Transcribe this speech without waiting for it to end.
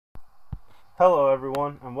Hello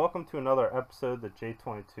everyone, and welcome to another episode of the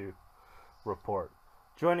J22 Report.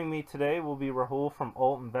 Joining me today will be Rahul from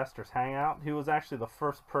Alt Investors Hangout. He was actually the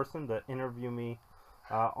first person to interview me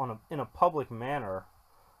in a public manner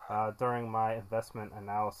during my investment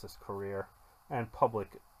analysis career and public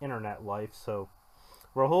internet life. So,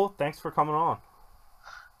 Rahul, thanks for coming on.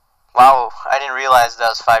 Wow, I didn't realize that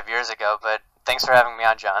was 5 years ago, but thanks for having me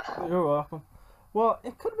on, John. You're welcome. Well,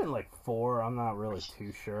 it could have been like 4. I'm not really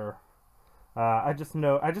too sure. I just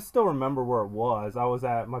still remember where it was.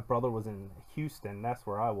 My brother was in Houston. That's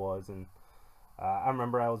where I was, and I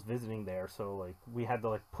remember I was visiting there. So like we had to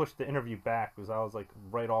like push the interview back because I was like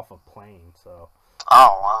right off a plane. So.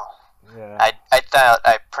 Oh wow. Yeah. I thought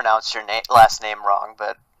I pronounced your last name wrong,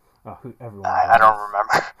 but everyone. I don't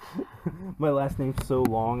remember. My last name's so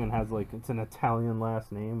long and has it's an Italian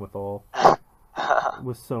last name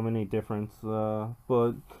with so many difference.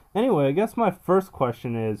 But anyway, I guess my first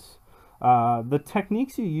question is. The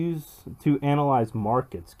techniques you use to analyze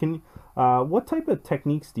markets. What type of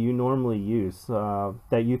techniques do you normally use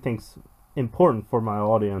that you think's important for my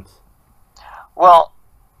audience? Well,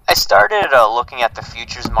 I started looking at the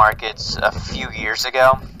futures markets a few years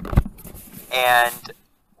ago, and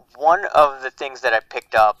one of the things that I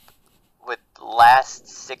picked up with last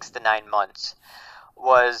 6 to 9 months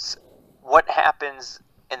was what happens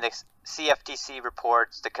in the CFTC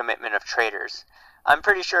reports, the commitment of traders. I'm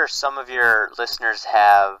pretty sure some of your listeners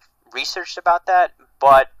have researched about that,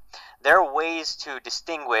 but there are ways to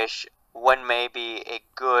distinguish when may be a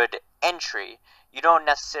good entry. You don't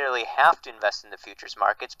necessarily have to invest in the futures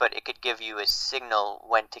markets, but it could give you a signal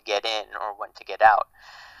when to get in or when to get out.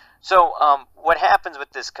 So what happens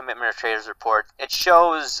with this commitment of traders report, it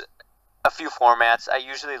shows a few formats. I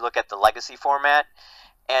usually look at the legacy format,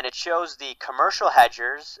 and it shows the commercial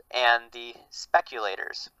hedgers and the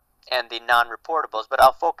speculators and the non-reportables, but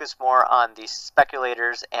I'll focus more on the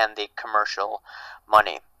speculators and the commercial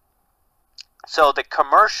money. So the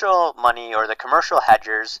commercial money or the commercial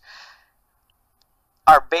hedgers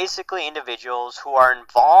are basically individuals who are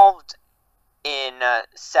involved in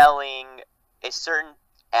selling a certain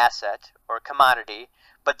asset or commodity,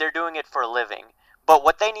 but they're doing it for a living. But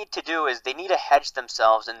what they need to do is they need to hedge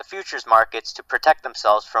themselves in the futures markets to protect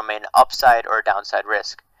themselves from an upside or downside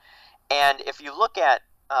risk. And if you look at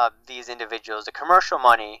these individuals, the commercial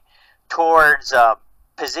money, towards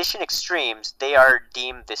position extremes, they are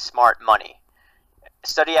deemed the smart money.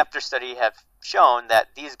 Study after study have shown that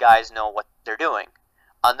these guys know what they're doing.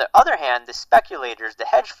 On the other hand, the speculators, the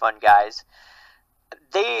hedge fund guys,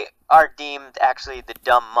 they are deemed actually the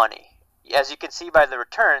dumb money. As you can see by the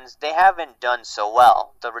returns, they haven't done so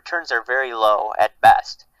well. The returns are very low at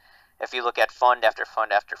best. If you look at fund after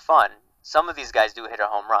fund after fund, some of these guys do hit a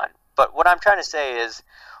home run. But what I'm trying to say is,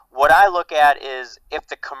 what I look at is if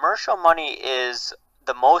the commercial money is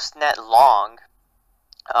the most net long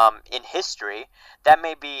in history, that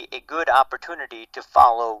may be a good opportunity to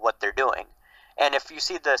follow what they're doing. And if you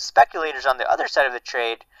see the speculators on the other side of the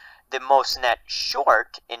trade, the most net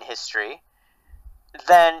short in history,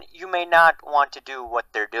 then you may not want to do what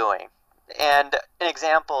they're doing. And an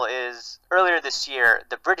example is earlier this year,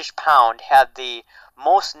 the British pound had the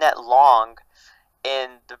most net long in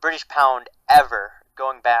the British pound ever,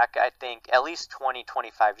 going back, I think, at least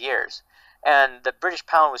 25 years. And the British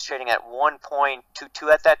pound was trading at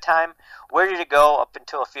 1.22 at that time. Where did it go up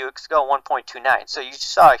until a few weeks ago? 1.29. So you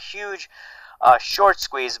saw a huge short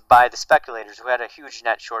squeeze by the speculators who had a huge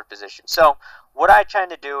net short position. So what I try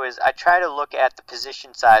to do is I try to look at the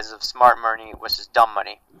position size of smart money versus dumb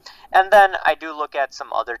money. And then I do look at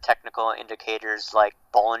some other technical indicators like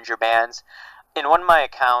Bollinger Bands. In one of my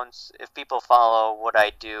accounts, if people follow what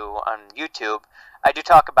I do on YouTube, I do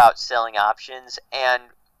talk about selling options, and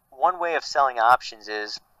one way of selling options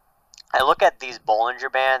is I look at these Bollinger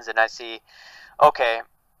Bands and I see, okay,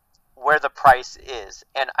 where the price is,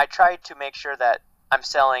 and I try to make sure that I'm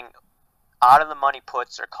selling out of the money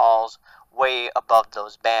puts or calls way above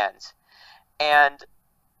those bands. And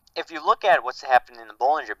if you look at what's happening in the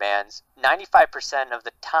Bollinger Bands, 95% of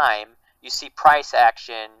the time you see price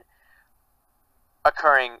action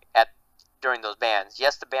occurring during those bands.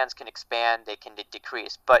 Yes, the bands can expand, they can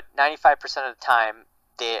decrease, but 95% of the time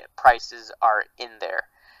the prices are in there,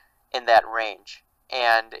 in that range,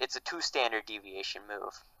 and it's a 2 standard deviation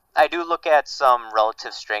move. I do look at some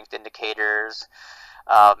relative strength indicators,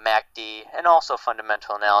 MACD, and also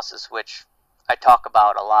fundamental analysis, which I talk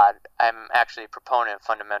about a lot. I'm actually a proponent of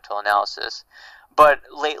fundamental analysis, but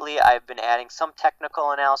lately I've been adding some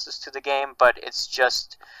technical analysis to the game, but it's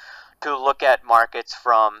just to look at markets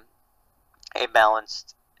from a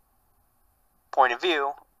balanced point of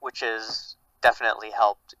view, which is definitely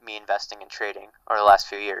helped me investing and trading over the last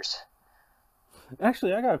few years.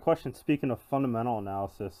 Actually, I got a question. Speaking of fundamental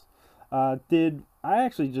analysis, did I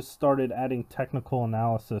actually just started adding technical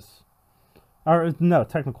analysis? Or no,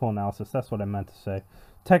 technical analysis. That's what I meant to say.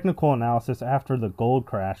 Technical analysis after the gold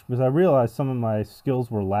crash, because I realized some of my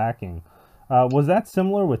skills were lacking. Was that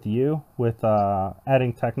similar with you, with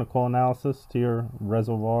adding technical analysis to your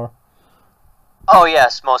reservoir? Oh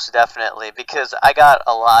yes, most definitely, because I got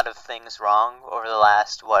a lot of things wrong over the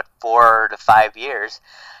last 4 to 5 years.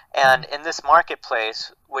 And in this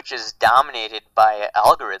marketplace, which is dominated by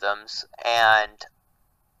algorithms and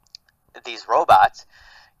these robots,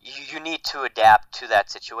 you need to adapt to that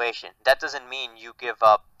situation. That doesn't mean you give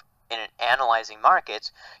up in analyzing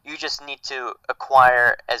markets. You just need to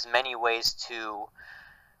acquire as many ways to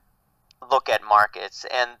look at markets.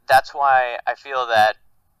 And that's why I feel that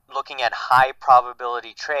looking at high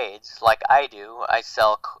probability trades, like I do, I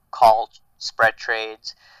sell call spread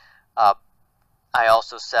trades. Uh, I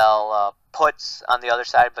also sell puts on the other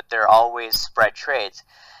side, but they're always spread trades.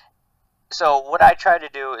 So what I try to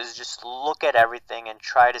do is just look at everything and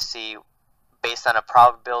try to see, based on a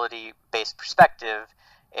probability based perspective,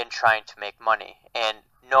 in trying to make money. And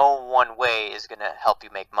no one way is going to help you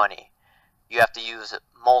make money. You have to use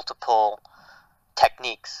multiple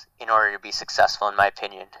techniques in order to be successful, in my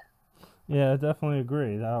opinion. Yeah, I definitely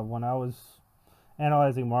agree. When I was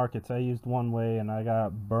analyzing markets, I used one way and I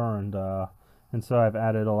got burned. And so I've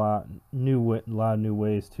added a lot of new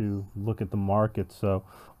ways to look at the market. So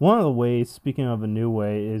one of the ways, speaking of a new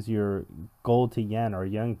way, is your gold to yen or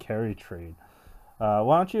yen carry trade.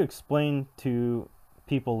 Why don't you explain to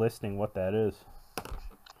people listening what that is?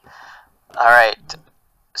 All right.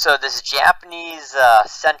 So this Japanese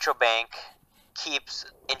central bank keeps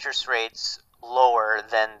interest rates lower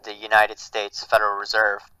than the United States Federal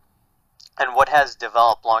Reserve. And what has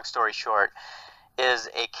developed, long story short, is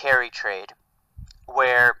a carry trade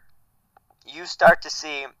where you start to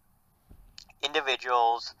see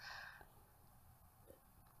individuals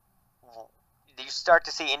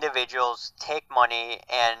take money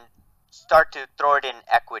and start to throw it in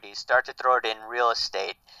equities, start to throw it in real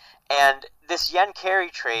estate. And this yen carry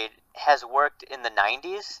trade has worked in the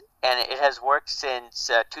 90s, and it has worked since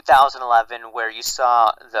 2011, where you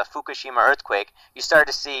saw the Fukushima earthquake. You started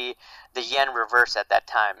to see the yen reverse at that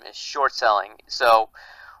time, is short selling. So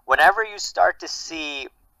whenever you start to see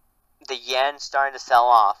the yen starting to sell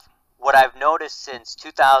off, what I've noticed since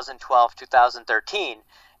 2012, 2013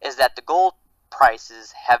 is that the gold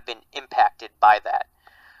prices have been impacted by that.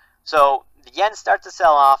 So the yen starts to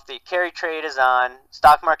sell off, the carry trade is on,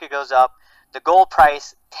 stock market goes up, the gold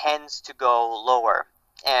price tends to go lower.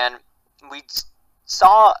 And we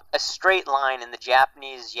saw a straight line in the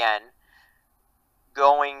Japanese yen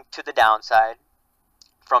going to the downside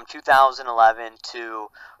from 2011 to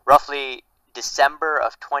roughly December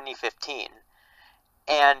of 2015.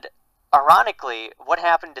 And ironically, what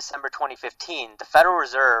happened in December 2015, the Federal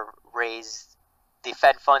Reserve raised the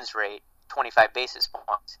Fed funds rate 25 basis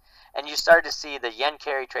points. And you started to see the yen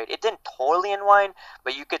carry trade. It didn't totally unwind,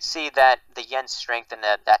 but you could see that the yen strengthened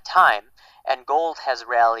at that time. And gold has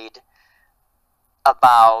rallied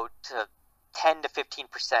about 10 to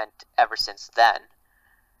 15% ever since then.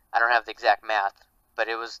 I don't have the exact math, but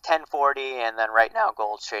it was 1040, and then right now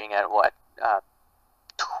gold's trading at what,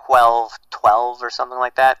 12 or something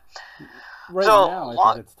like that. Right now, I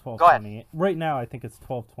think it's 1228. Go ahead. Right now, I think it's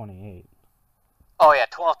 1228. Oh yeah,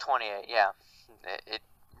 1228. Yeah, it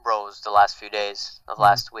rose the last few days of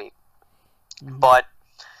last week. But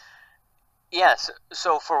yes,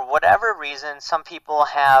 so for whatever reason, some people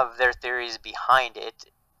have their theories behind it.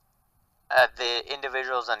 The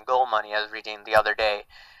individuals on Gold Money, I was reading the other day,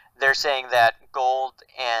 they're saying that gold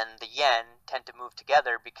and the yen tend to move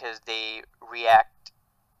together because they react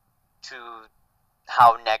to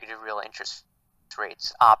how negative real interest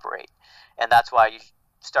rates operate. And that's why you're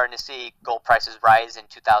starting to see gold prices rise in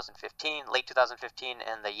 2015, late 2015,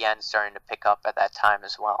 and the yen starting to pick up at that time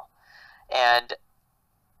as well. And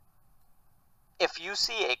if you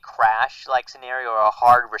see a crash-like scenario or a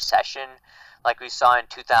hard recession like we saw in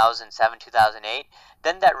 2007, 2008,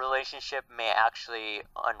 then that relationship may actually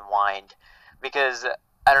unwind. Because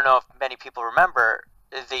I don't know if many people remember,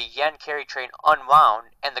 the yen carry trade unwound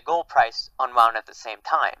and the gold price unwound at the same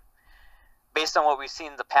time. Based on what we've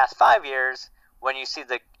seen the past 5 years, when you see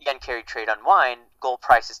the yen carry trade unwind, gold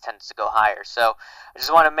prices tend to go higher. So I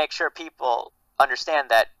just want to make sure people understand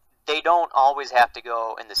that they don't always have to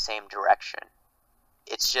go in the same direction.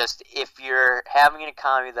 It's just, if you're having an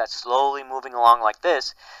economy that's slowly moving along like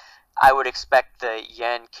this, I would expect the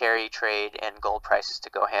yen carry trade and gold prices to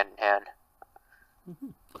go hand in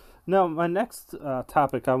hand. No, my next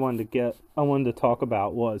topic I wanted to talk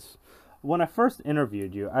about was when I first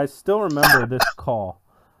interviewed you. I still remember this call,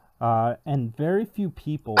 and very few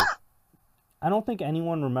people. I don't think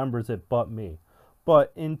anyone remembers it but me.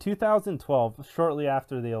 But in 2012, shortly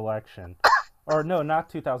after the election, or no,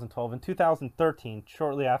 not 2012, in 2013,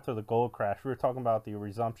 shortly after the gold crash, we were talking about the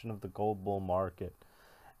resumption of the gold bull market.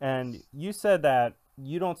 And you said that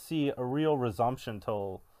you don't see a real resumption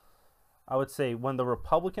till, I would say, when the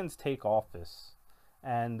Republicans take office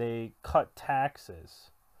and they cut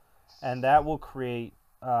taxes, and that will create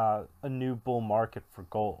a new bull market for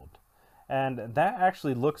gold. And that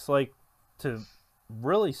actually looks like to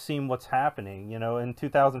really seem what's happening. You know, in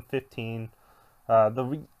 2015,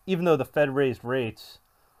 even though the Fed raised rates,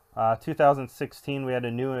 2016 we had a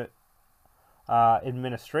new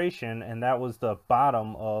administration, and that was the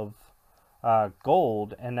bottom of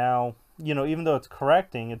gold. And now, you know, even though it's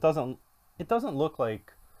correcting, it doesn't look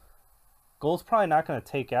like gold's probably not going to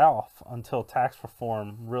take off until tax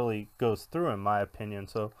reform really goes through, in my opinion.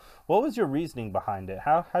 So, what was your reasoning behind it?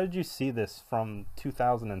 How did you see this from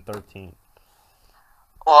 2013?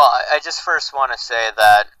 Well, I just first want to say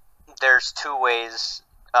that there's two ways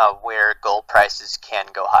where gold prices can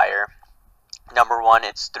go higher. Number one,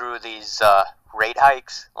 it's through these rate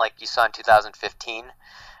hikes like you saw in 2015.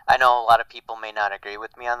 I know a lot of people may not agree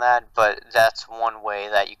with me on that, but that's one way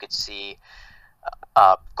that you could see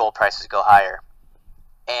gold prices go higher.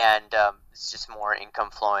 And it's just more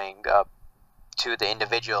income flowing to the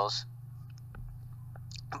individuals.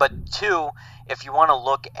 But two, if you want to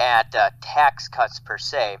look at tax cuts per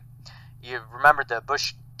se, you remember the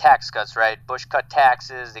Bush tax cuts, right? Bush cut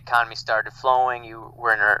taxes, the economy started flowing, you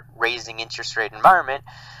were in a raising interest rate environment.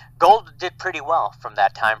 Gold did pretty well from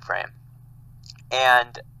that time frame.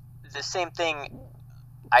 And the same thing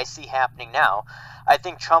I see happening now. I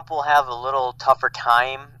think Trump will have a little tougher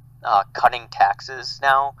time cutting taxes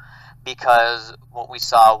now, because what we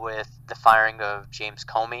saw with the firing of James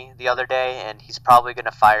Comey the other day, and he's probably going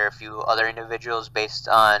to fire a few other individuals based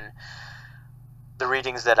on the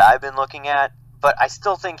readings that I've been looking at. But I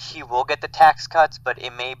still think he will get the tax cuts, but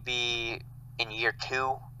it may be in year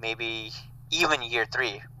 2, maybe even year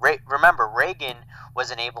 3. Remember, Reagan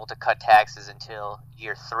wasn't able to cut taxes until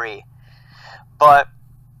year 3. But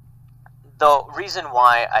the reason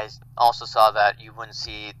why I also saw that you wouldn't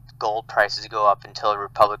see gold prices go up until a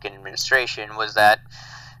Republican administration was that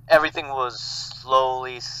everything was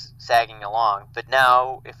slowly sagging along. But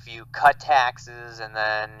now, if you cut taxes and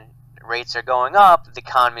then rates are going up, the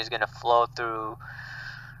economy is going to flow through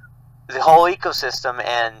the whole ecosystem,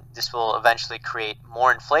 and this will eventually create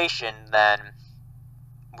more inflation than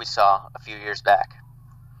we saw a few years back.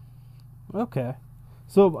 Okay.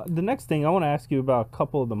 So the next thing I want to ask you about a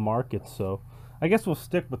couple of the markets. So I guess we'll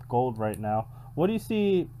stick with gold right now. What do you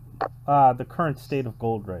see the current state of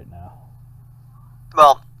gold right now?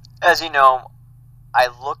 Well, as you know, I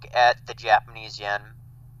look at the Japanese yen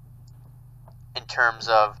in terms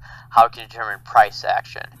of how it can determine price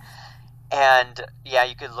action. And yeah,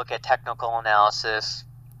 you could look at technical analysis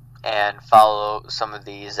and follow some of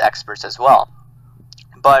these experts as well.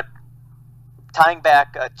 But tying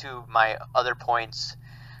back to my other points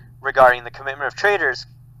regarding the commitment of traders,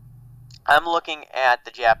 I'm looking at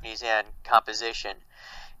the Japanese yen composition.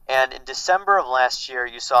 And in December of last year,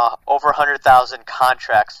 you saw over 100,000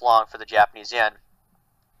 contracts long for the Japanese yen,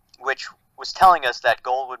 which was telling us that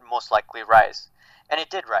gold would most likely rise. And it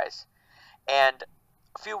did rise. And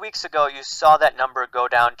a few weeks ago, you saw that number go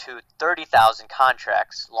down to 30,000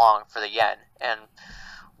 contracts long for the yen. And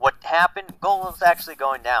what happened? Gold was actually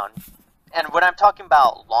going down. And when I'm talking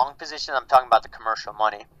about long positions, I'm talking about the commercial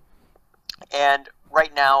money. And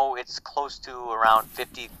right now, it's close to around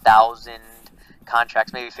 50,000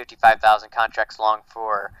 contracts, maybe 55,000 contracts long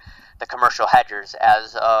for the commercial hedgers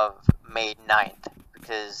as of May 9th,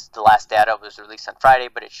 because the last data was released on Friday,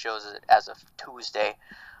 but it shows it as of Tuesday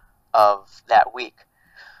of that week.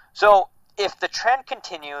 So if the trend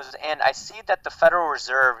continues, and I see that the Federal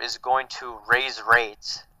Reserve is going to raise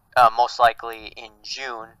rates most likely in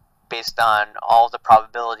June, based on all the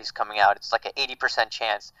probabilities coming out, it's like an 80%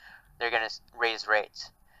 chance they're going to raise rates.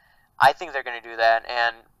 I think they're going to do that,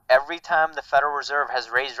 and every time the Federal Reserve has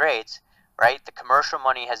raised rates, right, the commercial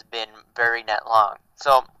money has been very net long.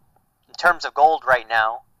 So in terms of gold right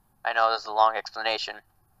now, I know this is a long explanation,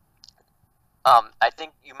 I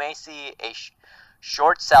think you may see a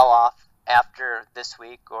short sell-off after this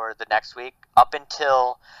week or the next week up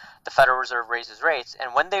until the Federal Reserve raises rates.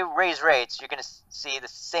 And when they raise rates, you're going to see the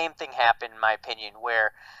same thing happen, in my opinion,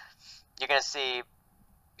 where you're going to see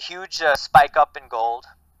huge spike up in gold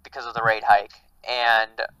because of the rate hike.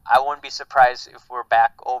 and I wouldn't be surprised if we're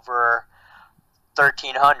back over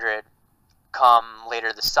 1,300 come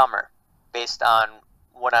later this summer, based on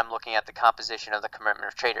what I'm looking at the composition of the commitment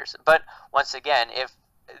of traders. But once again, if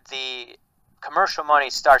the commercial money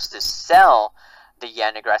starts to sell the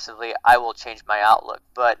yen aggressively, I will change my outlook.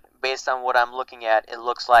 But based on what I'm looking at, it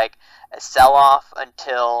looks like a sell-off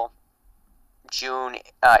until June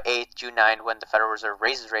 8th, June 9th, when the Federal Reserve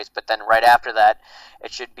raises rates, but then right after that,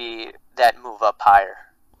 it should be that move up higher.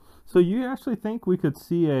 So you actually think we could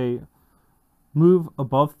see a move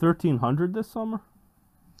above 1,300 this summer?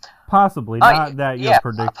 Possibly, not that you're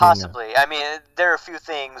predicting. Possibly. I mean, there are a few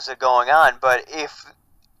things going on, but if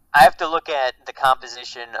I have to look at the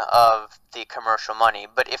composition of the commercial money,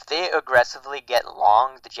 but if they aggressively get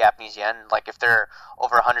long the Japanese yen, like if they're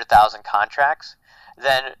over 100,000 contracts,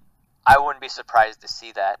 then I wouldn't be surprised to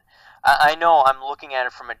see that. I know I'm looking at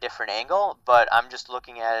it from a different angle, but I'm just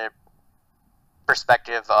looking at it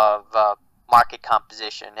perspective of market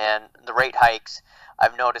composition and the rate hikes.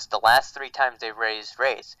 I've noticed the last 3 times they've raised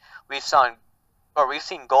rates, we've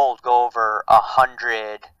seen gold go over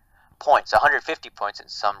 100 points, 150 points in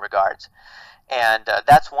some regards, and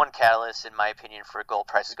that's one catalyst, in my opinion, for gold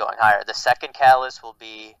prices going higher. The second catalyst will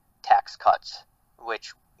be tax cuts,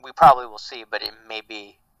 which we probably will see, but it may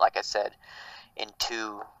be, like I said, in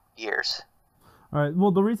 2 years. All right.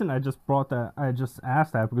 Well, the reason I just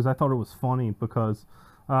asked that because I thought it was funny because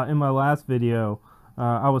in my last video,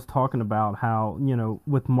 I was talking about how,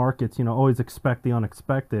 with markets, always expect the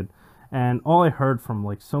unexpected. And all I heard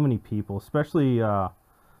from, so many people, especially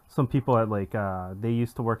some people at, they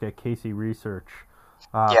used to work at Casey Research,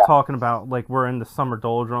 talking about, we're in the summer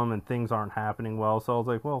doldrum and things aren't happening well. So I was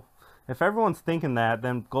like, well, if everyone's thinking that,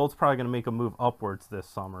 then gold's probably going to make a move upwards this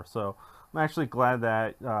summer. So I'm actually glad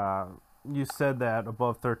that you said that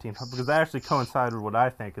above 1,300 because that actually coincided with what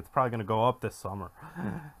I think. It's probably going to go up this summer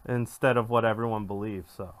instead of what everyone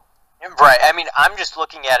believes. So, right. I mean, I'm just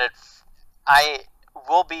looking at it. I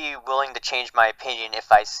will be willing to change my opinion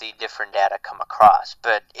if I see different data come across.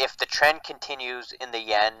 But if the trend continues in the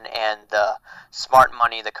yen and the smart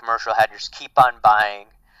money, the commercial hedgers keep on buying,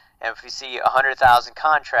 and if we see 100,000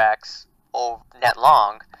 contracts net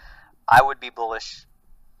long, I would be bullish,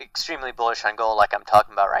 extremely bullish on gold like I'm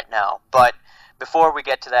talking about right now. But before we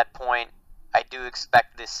get to that point, I do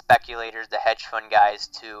expect the speculators, the hedge fund guys,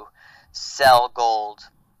 to sell gold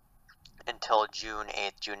until June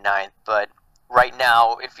 8th, June 9th. But right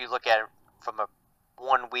now, if you look at it from a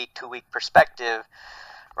 1 week, 2 week perspective,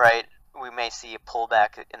 right, we may see a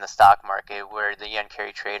pullback in the stock market where the yen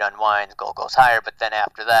carry trade unwinds, gold goes higher, but then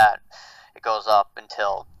after that, it goes up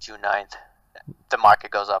until June 9th. The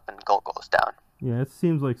market goes up and gold goes down. Yeah, it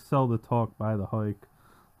seems like sell the talk, buy the hike.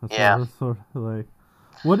 That's yeah. Sort of like,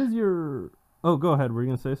 what is your? Oh, go ahead. Were you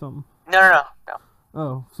gonna say something? No.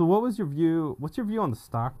 Oh, so what was your view? What's your view on the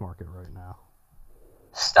stock market right now?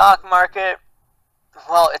 Stock market,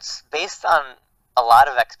 well, it's based on a lot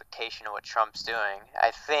of expectation of what Trump's doing.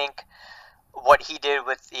 I think what he did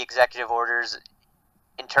with the executive orders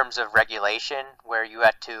in terms of regulation, where you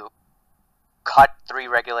had to cut 3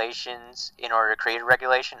 regulations in order to create a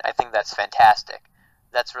regulation, I think that's fantastic.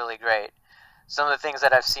 That's really great. Some of the things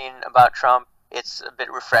that I've seen about Trump, it's a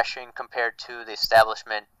bit refreshing compared to the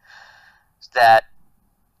establishment that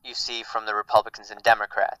you see from the Republicans and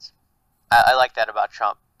Democrats. I like that about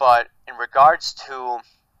Trump. But in regards to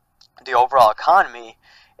the overall economy,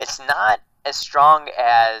 it's not as strong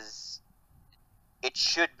as it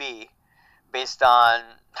should be based on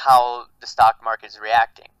how the stock market is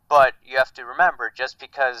reacting. But you have to remember, just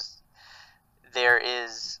because there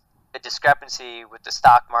is a discrepancy with the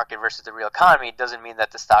stock market versus the real economy doesn't mean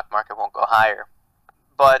that the stock market won't go higher.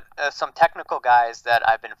 But some technical guys that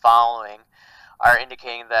I've been following are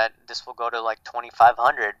indicating that this will go to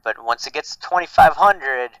 2,500. But once it gets to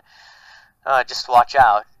 2,500, just watch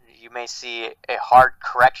out. You may see a hard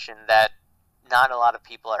correction that not a lot of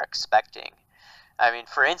people are expecting. I mean,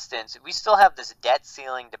 for instance, we still have this debt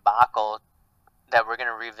ceiling debacle that we're going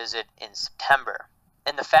to revisit in September.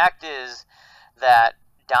 And the fact is that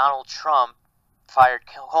Donald Trump fired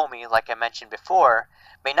Comey, like I mentioned before,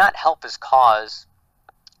 may not help his cause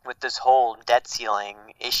with this whole debt ceiling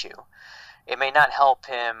issue. It may not help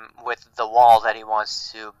him with the wall that he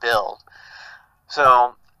wants to build.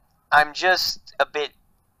 So I'm just a bit,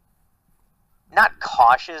 not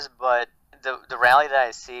cautious, but the rally that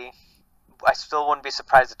I see, I still wouldn't be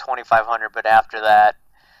surprised at 2,500, but after that,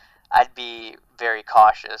 I'd be very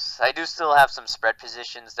cautious. I do still have some spread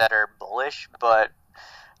positions that are bullish, but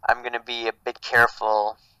I'm going to be a bit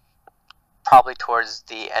careful probably towards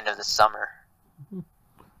the end of the summer.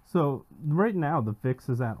 So right now, the VIX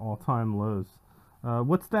is at all-time lows.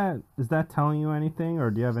 What's that? Is that telling you anything,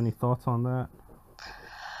 or do you have any thoughts on that?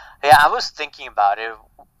 Yeah, I was thinking about it,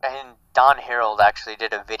 and Don Harold actually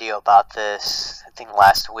did a video about this, I think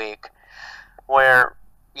last week, where,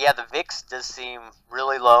 yeah, the VIX does seem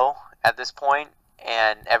really low at this point,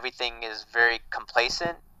 and everything is very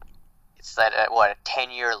complacent. It's at what, a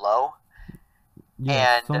 10-year low?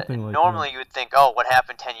 Yeah, And something like that. normally you would think, oh, what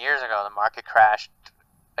happened 10 years ago? The market crashed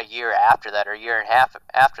a year after that, or a year and a half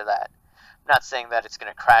after that. I'm not saying that it's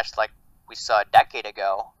going to crash like we saw a decade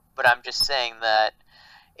ago, but I'm just saying that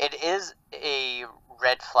it is a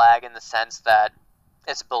red flag in the sense that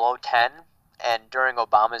it's below 10, and during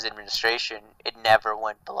Obama's administration, it never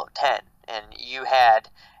went below 10. And you had,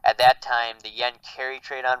 at that time, the yen carry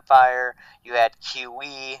trade on fire, you had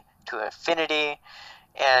QE to infinity,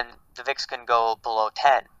 and the VIX can go below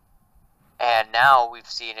 10. And now we've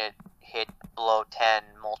seen it hit below 10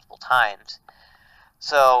 multiple times.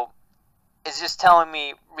 So it's just telling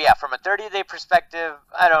me, yeah, from a 30-day perspective,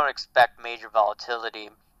 I don't expect major volatility,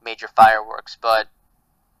 major fireworks, but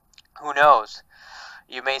who knows?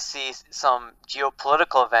 You may see some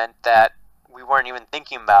geopolitical event that we weren't even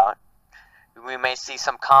thinking about. We may see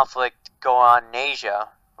some conflict go on in Asia,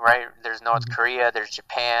 right? There's North Mhm. Korea, there's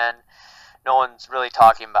Japan. No one's really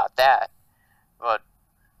talking about that. But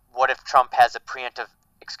what if Trump has a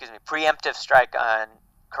preemptive strike on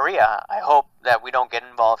Korea? I hope that we don't get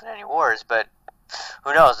involved in any wars, but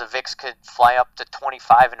who knows? The VIX could fly up to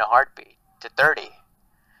 25 in a heartbeat, to 30.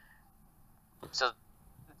 So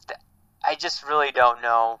I just really don't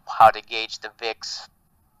know how to gauge the VIX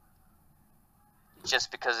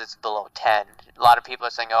just because it's below 10. A lot of people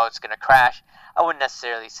are saying, oh, it's going to crash. I wouldn't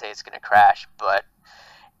necessarily say it's going to crash, but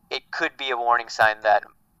it could be a warning sign that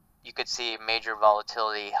you could see a major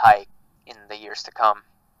volatility hike in the years to come.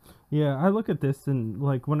 Yeah, I look at this and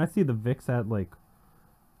like when I see the VIX at like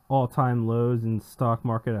all-time lows and stock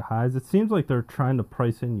market at highs, it seems like they're trying to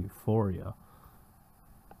price in euphoria.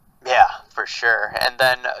 Yeah, for sure. And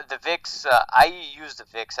then the VIX, I use the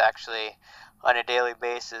VIX actually on a daily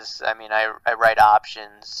basis. I mean, I write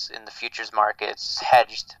options in the futures markets,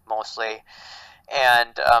 hedged mostly.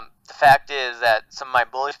 And the fact is that some of my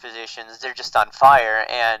bullish positions, they're just on fire.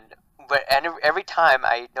 And every time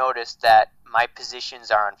I notice that my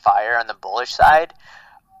positions are on fire on the bullish side,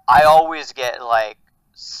 I always get like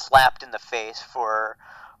slapped in the face for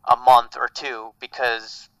a month or two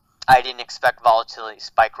because I didn't expect volatility to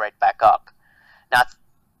spike right back up. Not,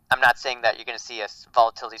 I'm not saying that you're going to see a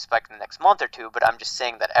volatility spike in the next month or two, but I'm just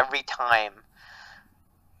saying that every time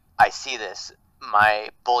I see this, my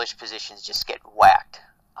bullish positions just get whacked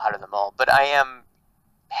out of them all. But I am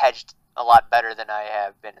hedged a lot better than I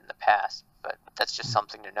have been in the past. But that's just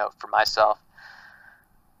something to note for myself.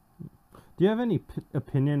 Do you have any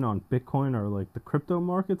opinion on Bitcoin or like the crypto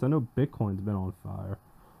markets? I know Bitcoin's been on fire.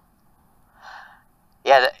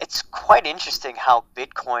 Yeah, it's quite interesting how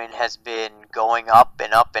Bitcoin has been going up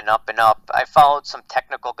and up and up and up. I followed some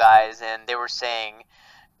technical guys, and they were saying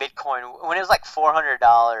Bitcoin, when it was like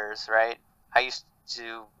 $400, right? I used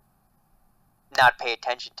to not pay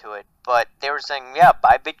attention to it, but they were saying, yeah,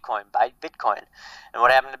 buy Bitcoin, buy Bitcoin. And what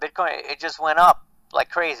happened to Bitcoin? It just went up like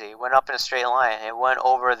crazy. It went up in a straight line. It went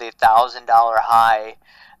over the $1,000 high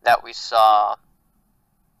that we saw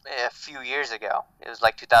a few years ago. It was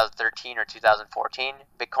like 2013 or 2014.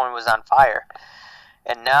 Bitcoin was on fire.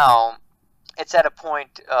 And now it's at a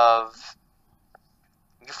point of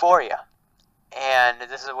euphoria. And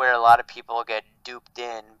this is where a lot of people get duped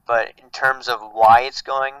in. But in terms of why it's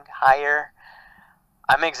going higher,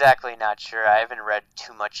 I'm exactly not sure. I haven't read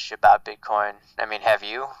too much about Bitcoin. I mean, have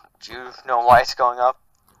you? Do you know why it's going up?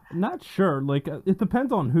 Not sure. Like it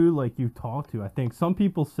depends on who like you talk to. I think some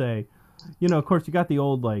people say, of course you got the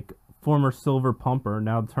old like former silver pumper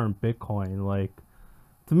now turned Bitcoin. Like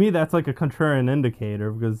to me that's like a contrarian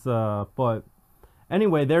indicator because but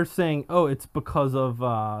anyway, they're saying, oh, it's because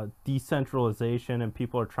of decentralization and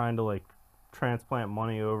people are trying to like transplant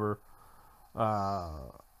money over. Uh,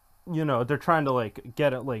 they're trying to like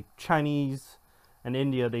get it like Chinese and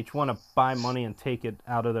India. They want to buy money and take it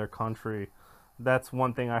out of their country. That's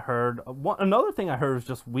one thing I heard. Another thing I heard is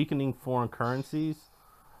just weakening foreign currencies.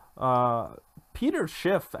 Uh, Peter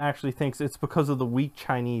Schiff actually thinks it's because of the weak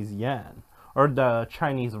Chinese yen or the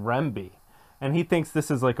Chinese renminbi, and he thinks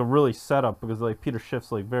this is like a really setup because like Peter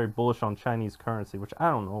Schiff's like very bullish on Chinese currency, which I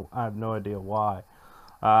don't know. I have no idea why.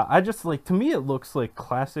 I just like to me it looks like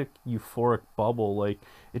classic euphoric bubble. Like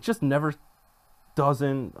it just never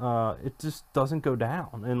doesn't. It just doesn't go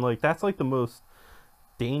down, and like that's like the most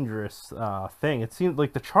dangerous thing. It seemed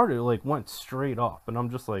like the chart like went straight up, and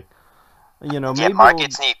I'm just like, Yeah, maybe it'll.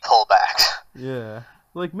 markets need pullbacks. Yeah.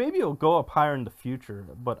 Like, maybe it'll go up higher in the future,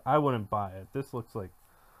 but I wouldn't buy it. This looks like,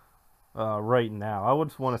 right now, I would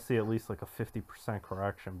just want to see at least like a 50%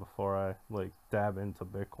 correction before I like dab into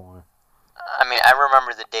Bitcoin. I mean, I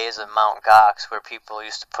remember the days of Mt. Gox where people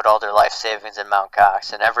used to put all their life savings in Mt.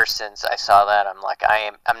 Gox, and ever since I saw that, I'm like,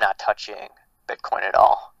 I'm not touching Bitcoin at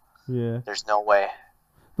all. Yeah. There's no way.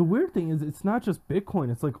 The weird thing is, it's not just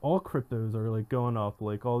Bitcoin. It's like all cryptos are like going up.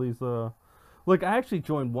 Like all these, like I actually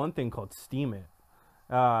joined one thing called Steam It,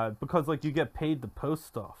 because like you get paid to post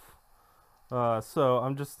stuff. So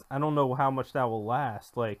I don't know how much that will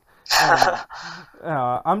last. Like,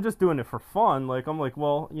 I'm just doing it for fun. Like, I'm like,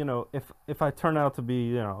 well, if I turn out to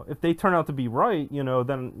be, if they turn out to be right,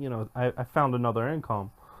 then, I found another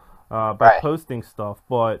income, by Right. posting stuff.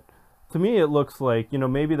 But to me, it looks like,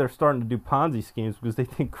 maybe they're starting to do Ponzi schemes because they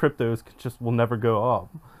think cryptos will never go up,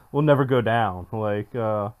 will never go down. Like,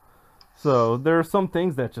 so there are some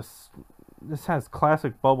things that this has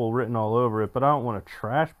classic bubble written all over it, but I don't want to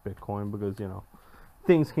trash Bitcoin because,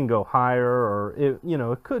 things can go higher, or it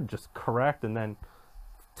could just correct and then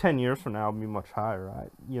 10 years from now it'll be much higher.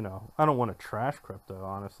 I don't want to trash crypto,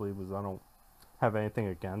 honestly, because I don't have anything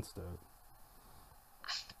against it.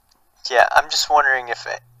 Yeah, I'm just wondering if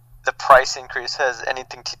the price increase has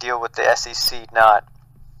anything to deal with the SEC not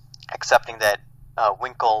accepting that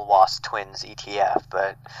Winklevoss twins ETF,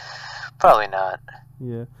 but probably not.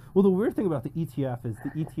 Yeah. Well, the weird thing about the ETF is the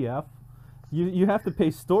ETF, you have to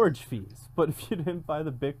pay storage fees. But if you didn't buy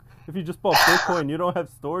if you just bought Bitcoin, you don't have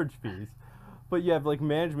storage fees. But you have like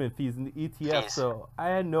management fees in the ETF. Fees. So I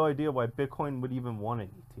had no idea why Bitcoin would even want an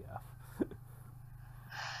ETF.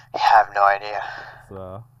 I have no idea.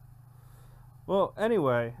 So, well,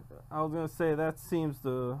 anyway, I was gonna say that seems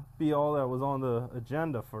to be all that was on the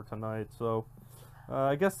agenda for tonight. So,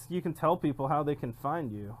 I guess you can tell people how they can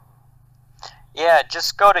find you. Yeah,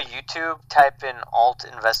 just go to YouTube, type in Alt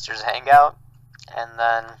Investors Hangout, and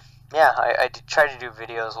then, yeah, I try to do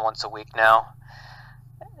videos once a week now,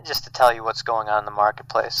 just to tell you what's going on in the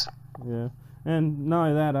marketplace. Yeah. And not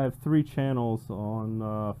only that, I have 3 channels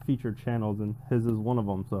on featured channels, and his is one of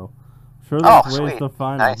them. So, sure, there's ways Sweet. to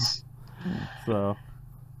find Nice. them. So,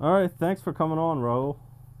 all right, thanks for coming on, Raul.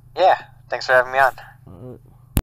 Yeah, thanks for having me on. All right.